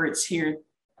your efforts here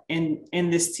in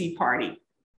this tea party.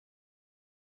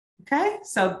 Okay,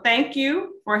 so thank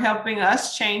you for helping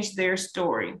us change their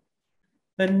story.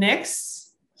 The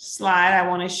next slide I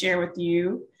want to share with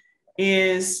you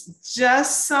is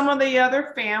just some of the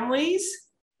other families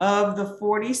of the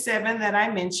 47 that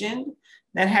I mentioned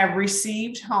that have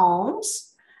received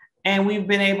homes, and we've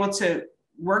been able to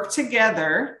work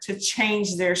together to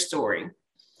change their story.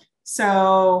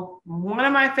 So one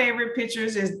of my favorite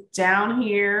pictures is down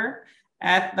here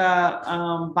at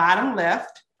the bottom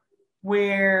left,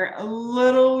 where a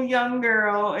little young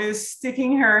girl is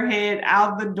sticking her head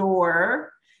out the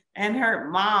door and her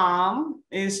mom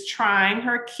is trying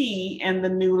her key in the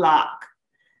new lock.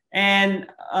 And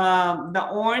the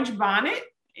orange bonnet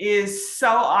is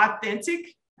so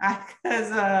authentic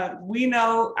because we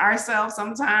know ourselves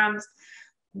sometimes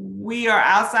we are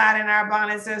outside in our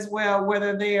bonnets as well,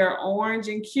 whether they are orange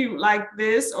and cute like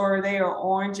this or they are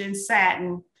orange and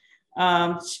satin.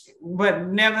 But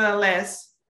nevertheless,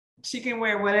 she can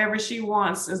wear whatever she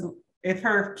wants if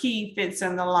her key fits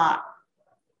in the lock.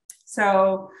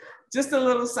 So just a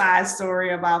little side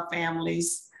story about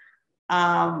families.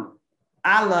 I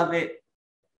love it,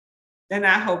 and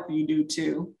I hope you do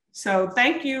too. So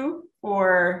thank you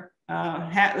for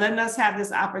letting us have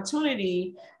this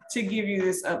opportunity to give you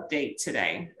this update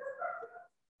today.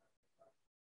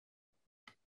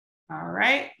 All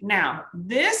right, now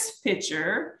this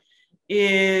picture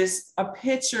is a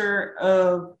picture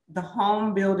of the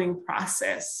home building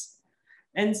process.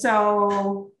 And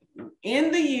so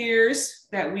in the years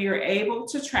that we are able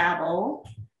to travel,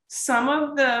 some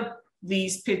of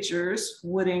these pictures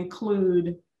would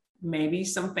include maybe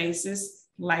some faces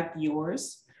like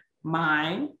yours,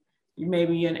 mine,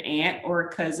 maybe an aunt or a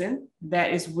cousin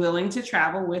that is willing to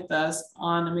travel with us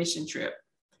on a mission trip.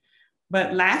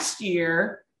 But last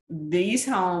year, these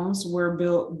homes were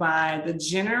built by the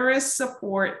generous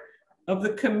support of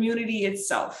the community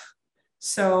itself.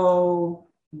 So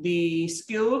the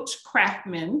skilled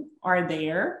craftsmen are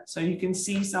there. So you can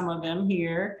see some of them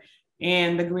here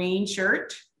in the green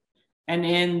shirt and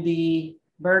in the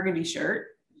burgundy shirt.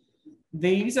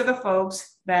 These are the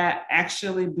folks that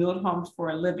actually build homes for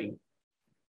a living.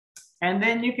 And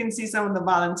then you can see some of the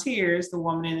volunteers, the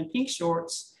woman in the pink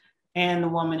shorts and the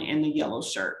woman in the yellow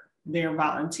shirt. They're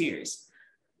volunteers.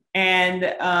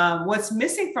 And what's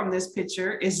missing from this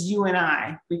picture is you and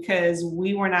I, because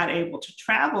we were not able to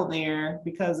travel there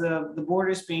because of the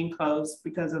borders being closed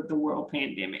because of the world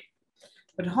pandemic.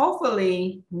 But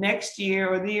hopefully next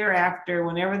year or the year after,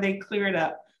 whenever they clear it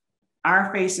up,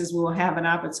 our faces will have an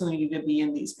opportunity to be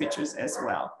in these pictures as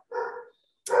well.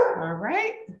 All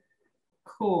right,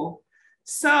 cool.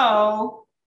 So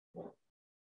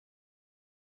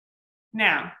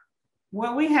now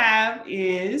what we have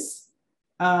is,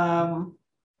 I'm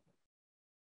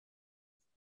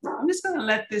just going to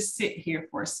let this sit here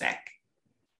for a sec.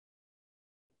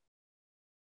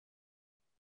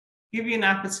 Give you an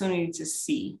opportunity to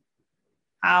see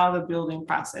how the building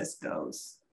process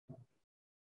goes.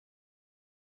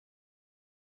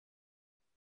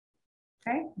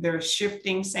 Okay, they're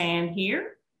shifting sand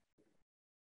here.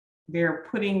 They're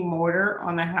putting mortar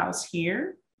on the house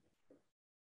here.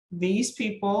 These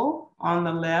people on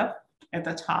the left at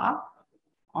the top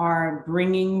are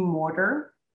bringing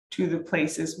mortar to the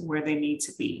places where they need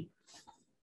to be.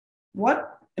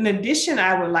 What, in addition,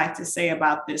 I would like to say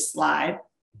about this slide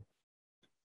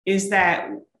is that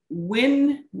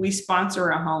when we sponsor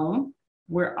a home,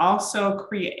 we're also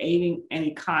creating an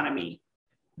economy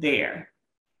there.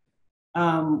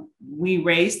 We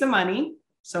raised the money.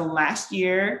 So last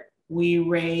year we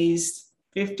raised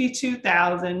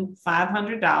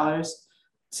 $52,500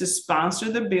 to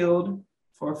sponsor the build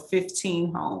for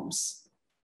 15 homes.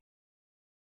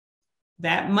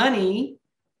 That money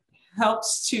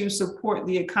helps to support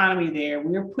the economy there.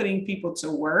 We're putting people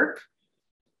to work.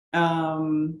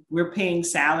 We're paying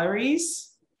salaries.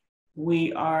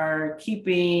 We are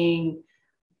keeping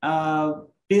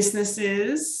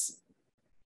businesses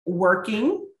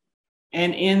working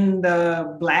and in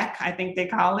the black, I think they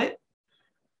call it,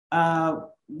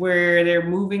 where they're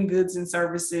moving goods and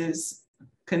services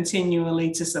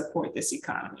continually to support this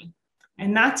economy.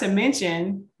 And not to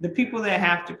mention the people that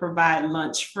have to provide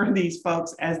lunch for these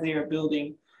folks as they are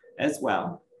building as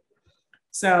well.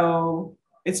 So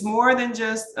it's more than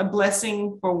just a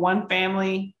blessing for one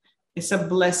family. It's a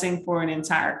blessing for an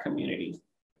entire community.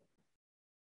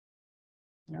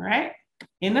 All right.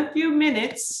 In a few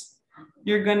minutes,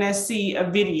 you're going to see a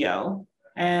video,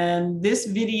 and this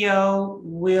video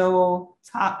will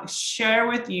share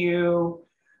with you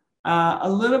a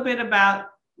little bit about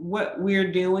what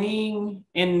we're doing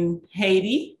in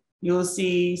Haiti. You'll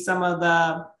see some of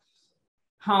the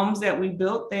homes that we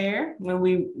built there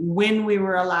when we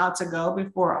were allowed to go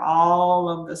before all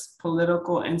of this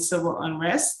political and civil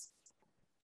unrest.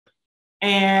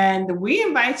 And we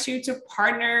invite you to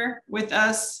partner with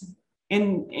us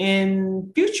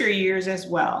in future years as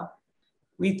well.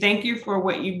 We thank you for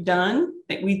what you've done.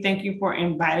 We thank you for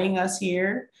inviting us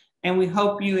here, and we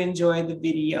hope you enjoy the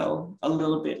video a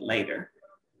little bit later.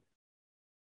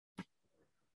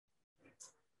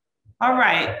 All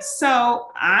right, so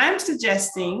I'm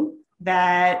suggesting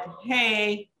that,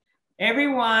 hey,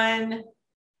 everyone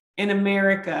in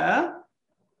America,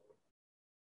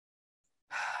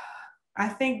 I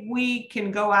think we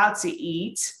can go out to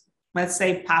eat, let's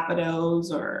say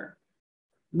Papados or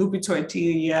Lupe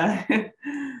Tortilla,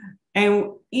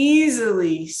 and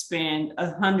easily spend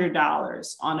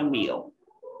 $100 on a meal.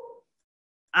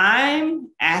 I'm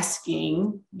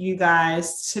asking you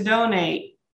guys to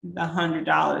donate the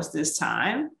 $100 this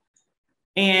time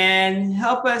and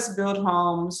help us build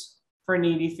homes for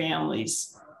needy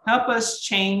families. Help us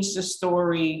change the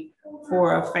story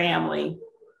for a family.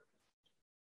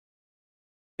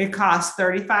 It costs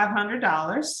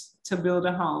 $3,500 to build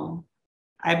a home.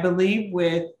 I believe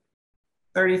with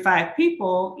 35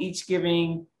 people, each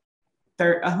giving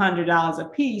 $100 a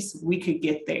piece, we could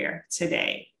get there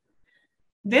today.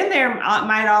 Then there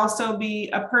might also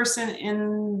be a person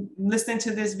in listening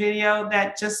to this video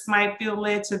that just might feel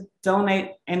led to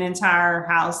donate an entire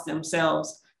house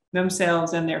themselves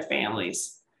and their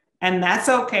families. And that's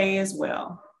okay as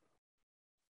well.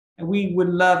 And we would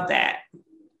love that.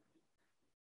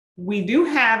 We do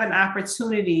have an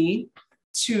opportunity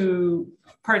to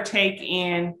partake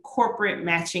in corporate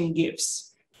matching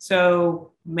gifts.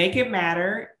 So Make It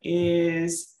Matter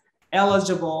is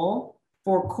eligible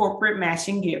for corporate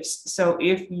matching gifts. So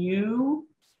if you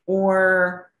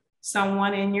or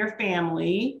someone in your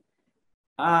family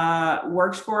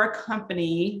works for a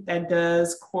company that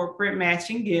does corporate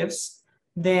matching gifts,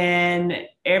 then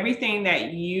everything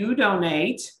that you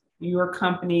donate, your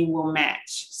company will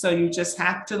match. So you just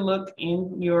have to look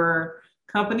in your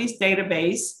company's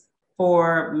database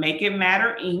for Make It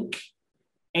Matter Inc.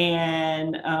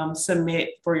 and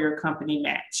submit for your company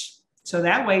match. So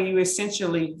that way you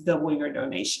essentially double your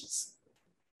donations.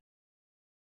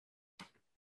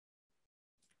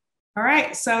 All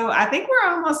right, so I think we're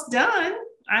almost done.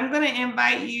 I'm going to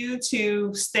invite you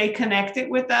to stay connected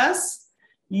with us.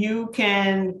 You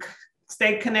can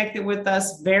stay connected with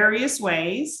us various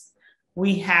ways.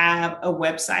 We have a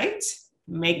website,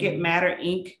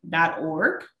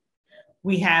 makeitmatterinc.org.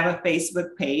 We have a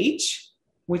Facebook page,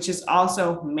 which is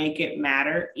also Make It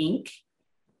Matter Inc.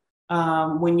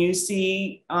 When you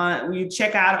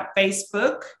check out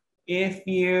Facebook, if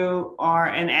you are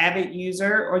an avid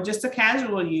user or just a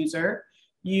casual user,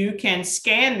 you can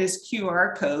scan this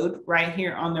QR code right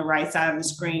here on the right side of the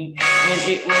screen, and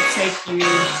it will take you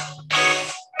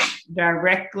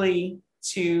directly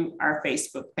to our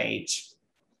Facebook page.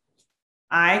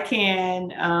 I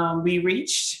can be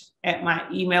reached at my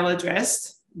email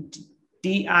address,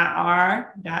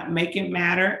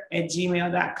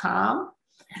 dir.makeitmatter@gmail.com.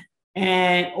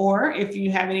 Or if you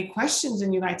have any questions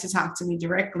and you'd like to talk to me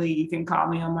directly, you can call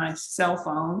me on my cell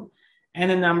phone,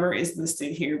 and the number is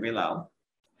listed here below.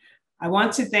 I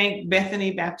want to thank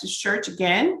Bethany Baptist Church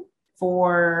again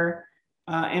for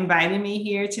inviting me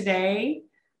here today.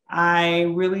 I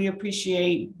really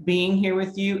appreciate being here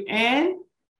with you, and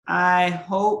I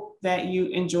hope that you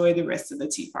enjoy the rest of the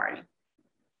tea party.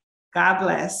 God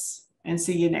bless, and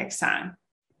see you next time.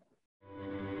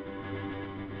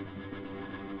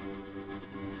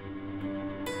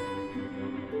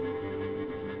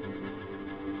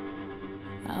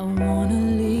 I wanna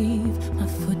leave my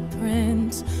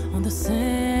footprints on the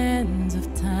sands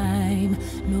of time.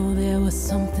 Know there was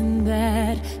something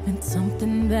that meant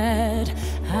something that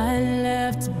I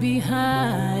left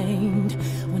behind.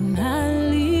 When I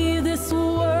leave this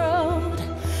world,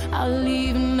 I'll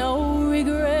leave no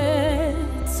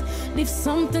regrets. Leave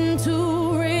something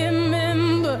to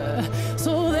remember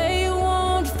so they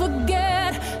won't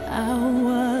forget I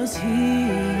was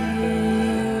here.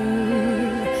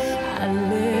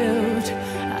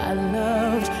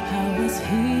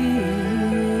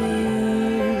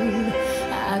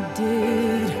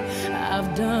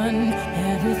 I've done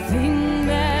everything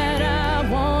that I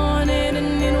wanted,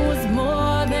 and it was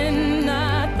more than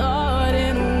I thought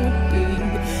it would be.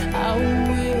 I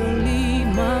will leave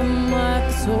my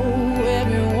mark so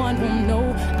everyone will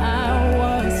know I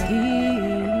was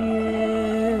here.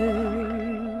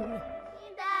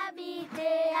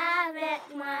 D'habiter avec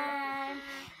moi,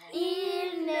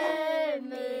 il ne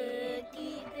me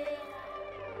quitte.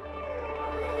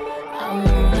 I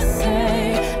wanna say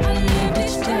I lived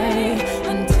each day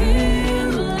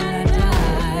until I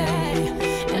die,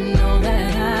 and know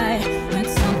that I meant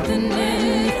something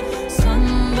in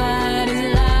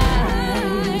somebody's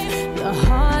life. The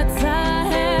hearts I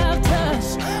have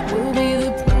touched will be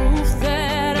the proof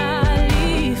that I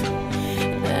leave,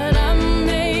 that I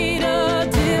made a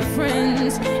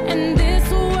difference, and this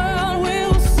world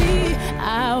will see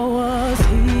I was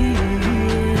here.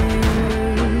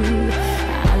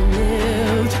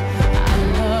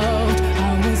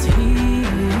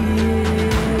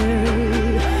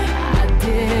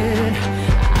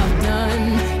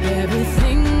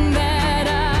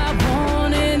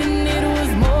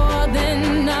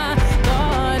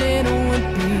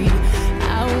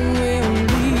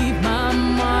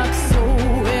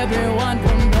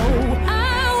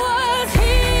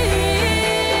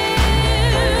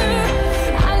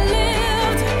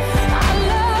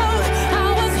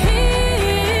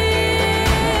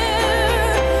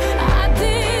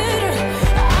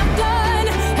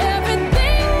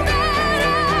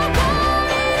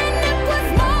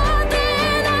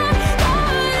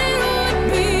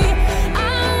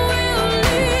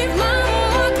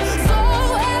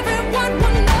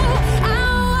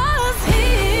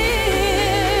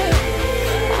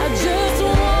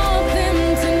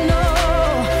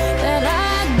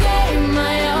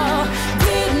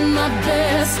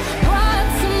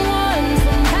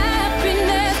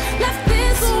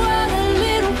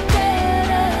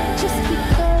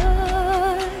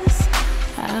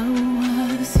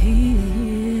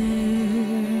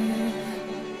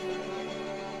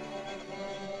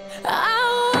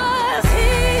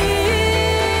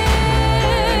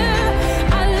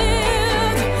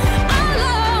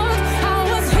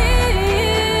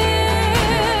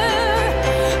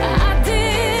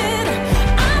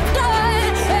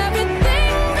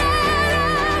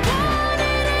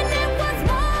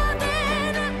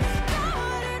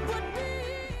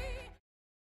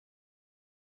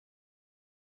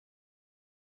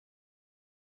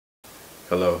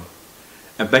 Hello,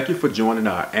 and thank you for joining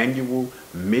our annual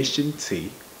Mission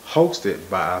Tea hosted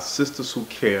by our Sisters Who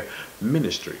Care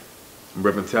ministry. I'm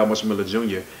Reverend Talmadge Miller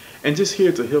Jr., and just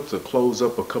here to help to close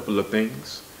up a couple of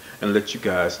things and let you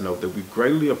guys know that we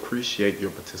greatly appreciate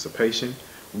your participation.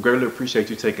 We greatly appreciate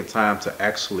you taking time to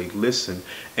actually listen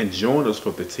and join us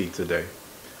for the tea today.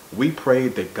 We pray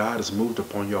that God has moved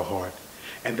upon your heart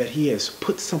and that He has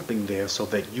put something there so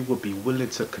that you will be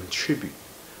willing to contribute,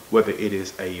 whether it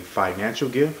is a financial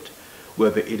gift,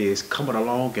 whether it is coming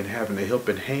along and having a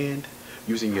helping hand,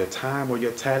 using your time or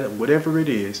your talent, whatever it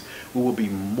is, we will be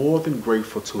more than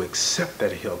grateful to accept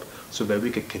that help so that we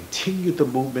can continue the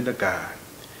movement of God.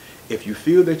 If you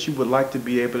feel that you would like to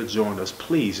be able to join us,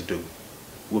 please do.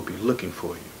 We'll be looking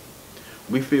for you.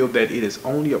 We feel that it is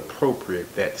only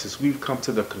appropriate that since we've come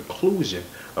to the conclusion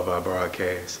of our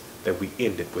broadcast, that we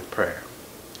end it with prayer.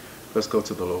 Let's go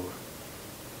to the Lord.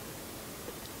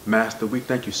 Master, we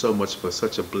thank you so much for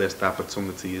such a blessed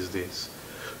opportunity as this,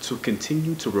 to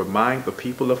continue to remind the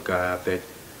people of God that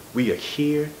we are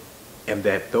here and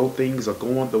that though things are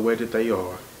going the way that they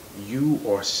are, you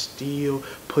are still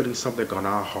putting something on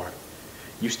our heart.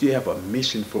 You still have a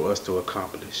mission for us to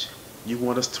accomplish. You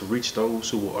want us to reach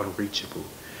those who are unreachable.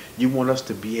 You want us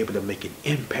to be able to make an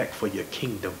impact for your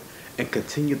kingdom and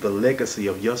continue the legacy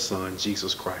of your Son,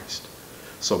 Jesus Christ.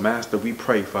 So, Master, we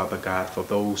pray, Father God, for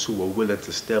those who are willing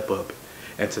to step up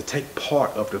and to take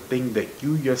part of the thing that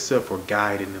you yourself are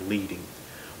guiding and leading.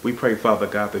 We pray, Father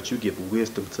God, that you give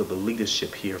wisdom to the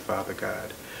leadership here, Father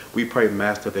God. We pray,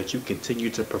 Master, that you continue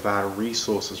to provide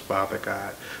resources, Father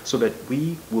God, so that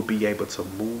we will be able to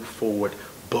move forward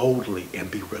boldly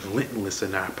and be relentless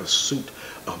in our pursuit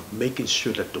of making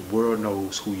sure that the world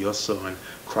knows who your Son,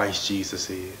 Christ Jesus,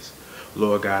 is.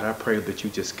 Lord God, I pray that you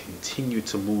just continue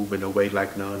to move in a way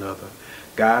like none other.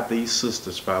 Guide these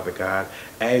sisters, Father God,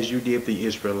 as you did the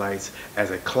Israelites, as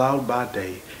a cloud by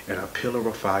day and a pillar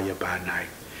of fire by night,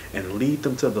 and lead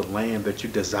them to the land that you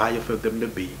desire for them to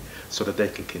be, so that they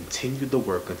can continue the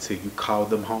work until you call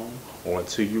them home or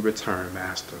until you return,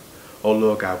 Master. Oh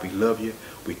Lord God, we love you.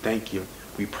 We thank you.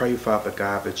 We pray, Father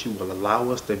God, that you will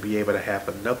allow us to be able to have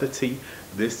another tea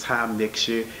this time next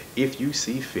year, if you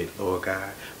see fit, Lord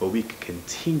God, where we can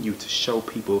continue to show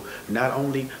people not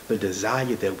only the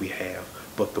desire that we have,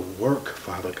 but the work,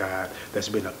 Father God, that's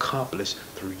been accomplished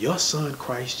through your Son,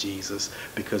 Christ Jesus,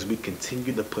 because we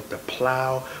continue to put the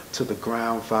plow to the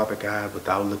ground, Father God,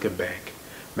 without looking back.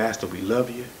 Master, we love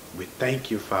you. We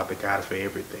thank you, Father God, for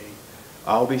everything.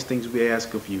 All these things we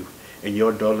ask of you. In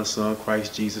your darling Son,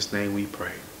 Christ Jesus' name we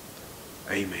pray.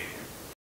 Amen.